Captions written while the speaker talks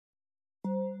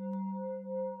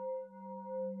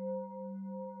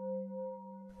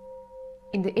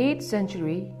In the 8th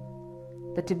century,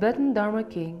 the Tibetan Dharma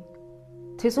king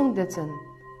Trisongdetsen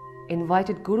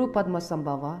invited Guru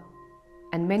Padmasambhava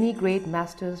and many great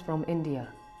masters from India.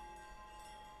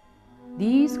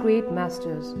 These great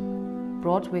masters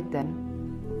brought with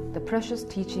them the precious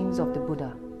teachings of the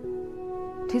Buddha.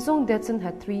 Trisongdetsen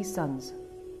had 3 sons.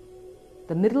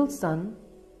 The middle son,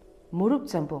 Murup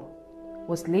Tsempo,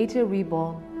 was later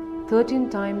reborn 13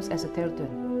 times as a Tertön.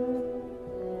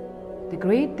 The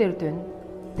great Tertön,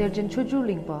 Terjen Choju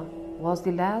Lingpa, was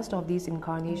the last of these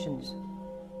incarnations.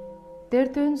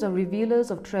 Tertöns are revealers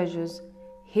of treasures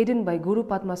hidden by Guru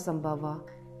Padmasambhava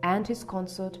and his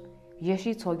consort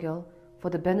Yeshi Tsogyal for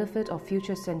the benefit of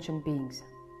future sentient beings.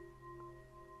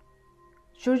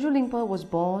 Choju Lingpa was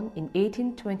born in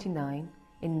 1829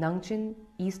 in Nangchen,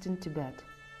 eastern Tibet.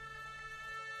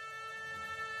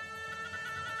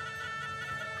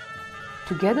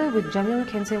 Together with Jamyang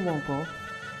Khyentse Wangpo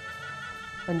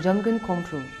and Jamgon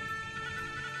Kongtrul,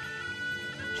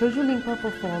 Choju Lingpa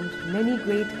performed many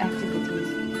great activities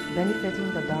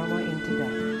benefiting the Dharma in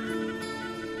Tibet.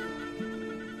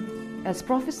 As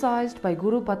prophesied by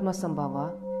Guru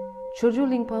Padmasambhava, Choju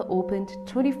Lingpa opened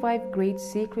 25 great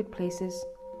sacred places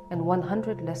and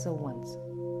 100 lesser ones.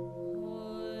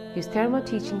 His Dharma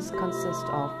teachings consist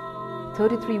of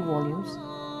 33 volumes,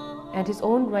 and his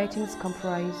own writings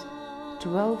comprise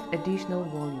 12 additional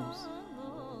volumes.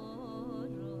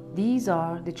 These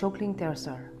are the Chokling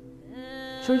Tersar.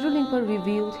 Choju Lingpa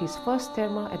revealed his first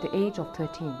Dharma at the age of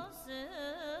 13.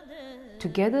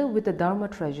 Together with the Dharma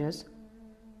treasures,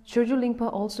 Choju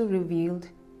Lingpa also revealed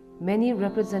many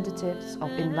representatives of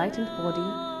enlightened body,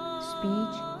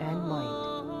 speech, and mind.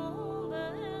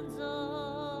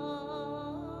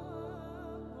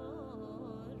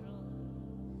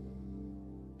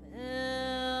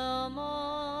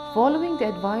 Following the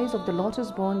advice of the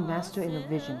lotus-born master in a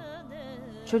vision,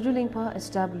 Choju Lingpa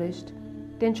established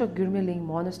Tenchok Gurmiling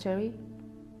Monastery,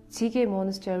 Tsike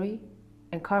Monastery,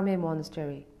 and Karme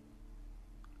Monastery.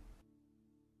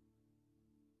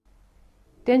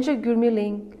 Tenchok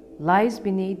Gurmiling lies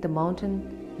beneath the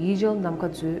mountain Yijel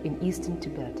Namkadzu in eastern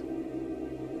Tibet.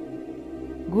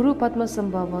 Guru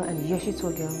Padmasambhava and Yeshi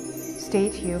Tsogyal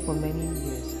stayed here for many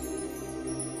years.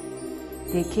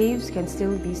 Their caves can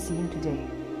still be seen today.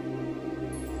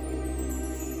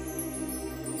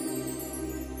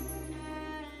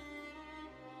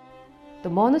 The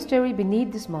monastery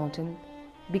beneath this mountain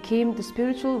became the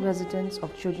spiritual residence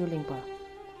of Choju Lingpa.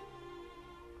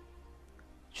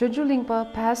 Choju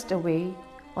Lingpa passed away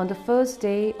on the first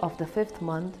day of the 5th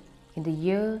month in the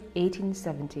year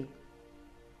 1870.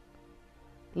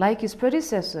 Like his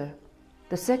predecessor,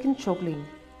 the second Chokling,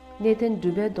 Neten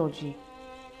Dorji,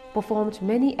 performed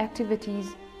many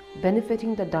activities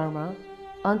benefiting the Dharma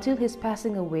until his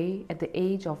passing away at the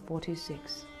age of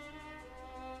 46.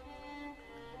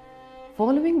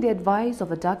 Following the advice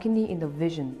of a Dakini in the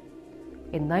vision,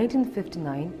 in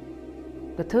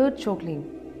 1959, the third Chokling,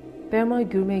 Perma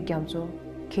Gyurme Gyamtso,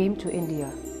 came to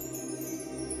India.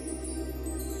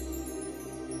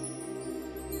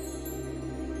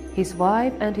 His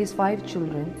wife and his 5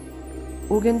 children,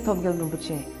 Urgen Tobgyal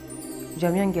Rinpoche,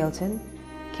 Jamyang Gyaltsen,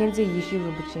 Khyentse Yishi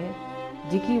Rinpoche,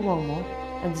 Diki Wangmo,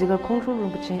 and Zigar Kongtrul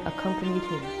Rinpoche accompanied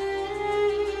him.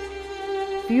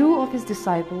 Few of his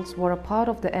disciples were a part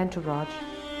of the entourage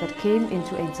that came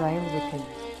into exile with him.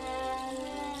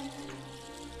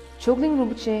 Chokling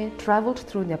Rinpoche traveled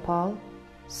through Nepal,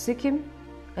 Sikkim,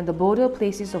 and the border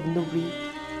places of Nubri,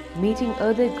 meeting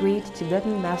other great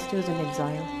Tibetan masters in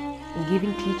exile and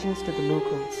giving teachings to the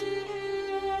locals.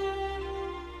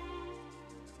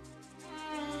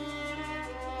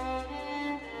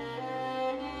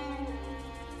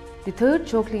 The third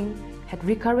Chokling had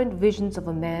recurrent visions of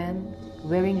a man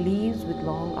wearing leaves with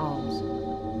long arms.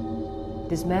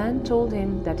 This man told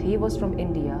him that he was from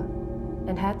India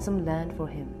and had some land for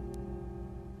him.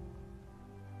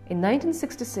 In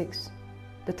 1966,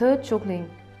 the third Chokling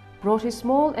brought his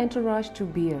small entourage to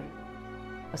Bir,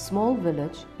 a small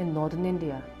village in northern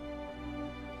India.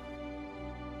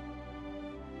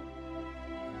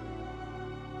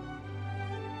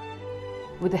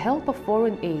 With the help of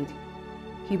foreign aid,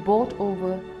 he bought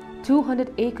over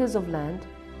 200 acres of land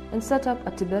and set up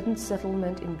a Tibetan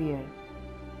settlement in Bir.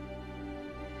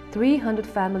 300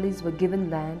 families were given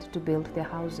land to build their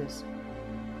houses.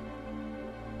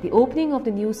 The opening of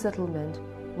the new settlement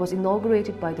was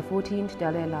inaugurated by the 14th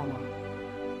Dalai Lama.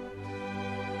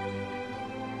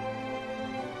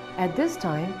 At this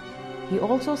time, he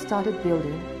also started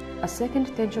building a second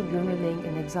Tenchok Gyurme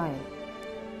in exile.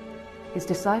 His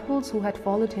disciples who had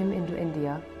followed him into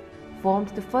India formed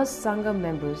the first Sangha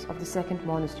members of the second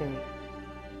monastery.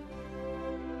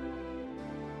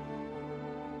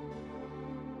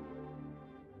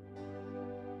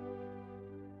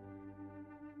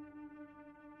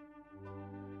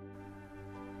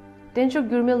 Tencho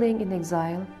Gurmeling in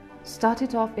exile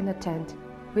started off in a tent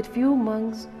with few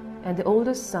monks and the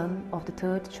oldest son of the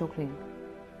third Chokling.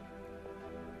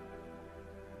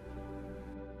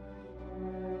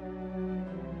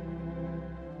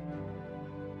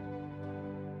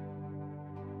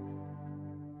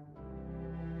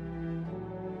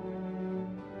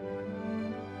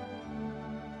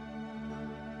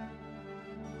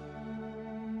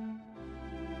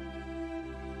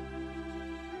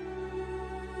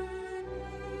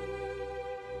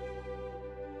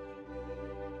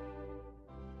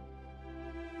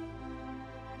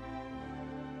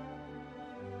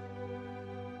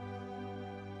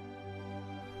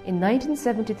 In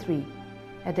 1973,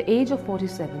 at the age of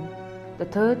 47, the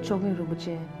third Chokling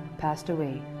Rinpoche passed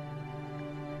away.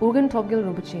 Urgen Tobgyal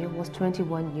Rinpoche was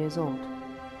 21 years old.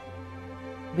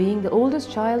 Being the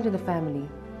oldest child in the family,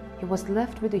 he was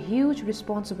left with the huge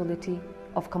responsibility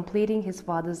of completing his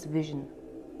father's vision.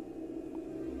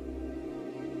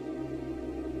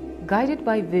 Guided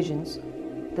by visions,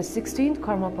 the 16th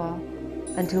Karmapa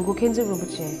until Gokhenzo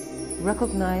Rinpoche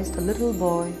recognized a little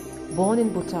boy born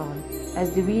in Bhutan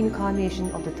as the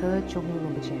reincarnation of the third Chokling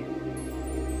Rinpoche.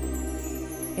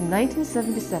 In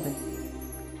 1977,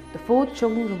 the fourth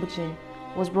Chokling Rinpoche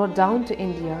was brought down to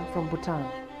India from Bhutan.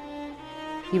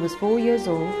 He was 4 years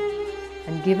old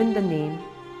and given the name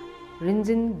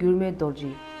Rinzin Gyurme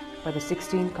Dorji by the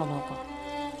 16th Karmapa.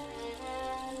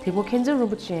 Thebo Khenzo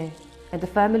Rinpoche and the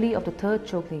family of the third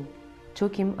Chokling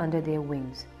took him under their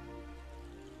wings.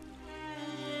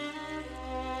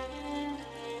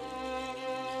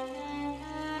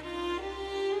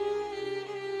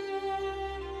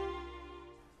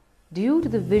 Due to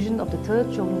the vision of the third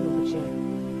Chokling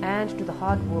Rinpoche and to the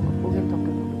hard work of Urgen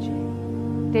Tobgyal Rinpoche,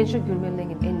 Tencho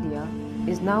Gurmeling in India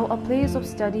is now a place of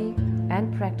study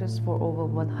and practice for over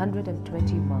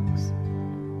 120 monks.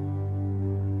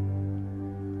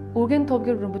 Urgen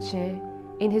Tobgyal Rinpoche,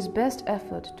 in his best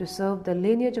effort to serve the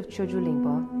lineage of Choju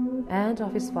Lingpa and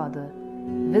of his father,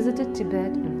 visited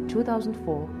Tibet in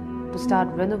 2004 to start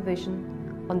renovation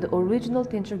on the original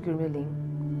Tencho Gurmeling,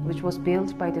 which was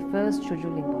built by the first Choju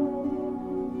Lingpa.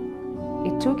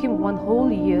 It took him 1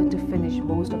 whole year to finish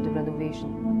most of the renovation.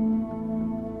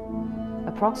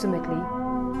 Approximately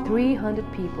 300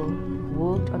 people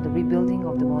worked on the rebuilding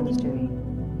of the monastery.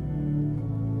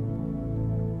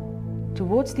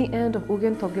 Towards the end of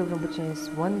Urgen Tobgyal Rinpoche's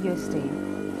 1-year stay,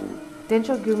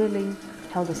 Tencho Gurmeling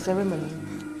held a ceremony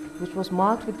which was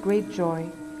marked with great joy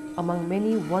among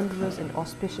many wondrous and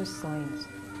auspicious signs.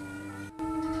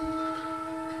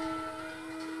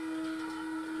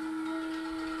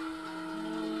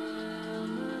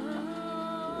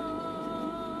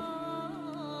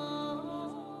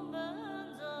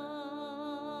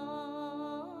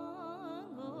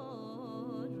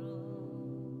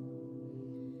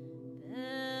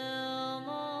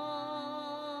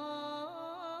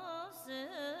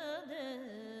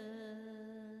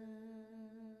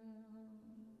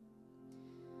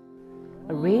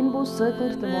 A rainbow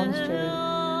circled the monastery,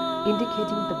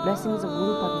 indicating the blessings of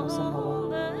Guru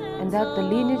Padmasambhava and that the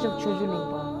lineage of Choju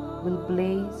Lingpa will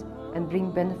blaze and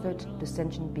bring benefit to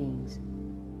sentient beings.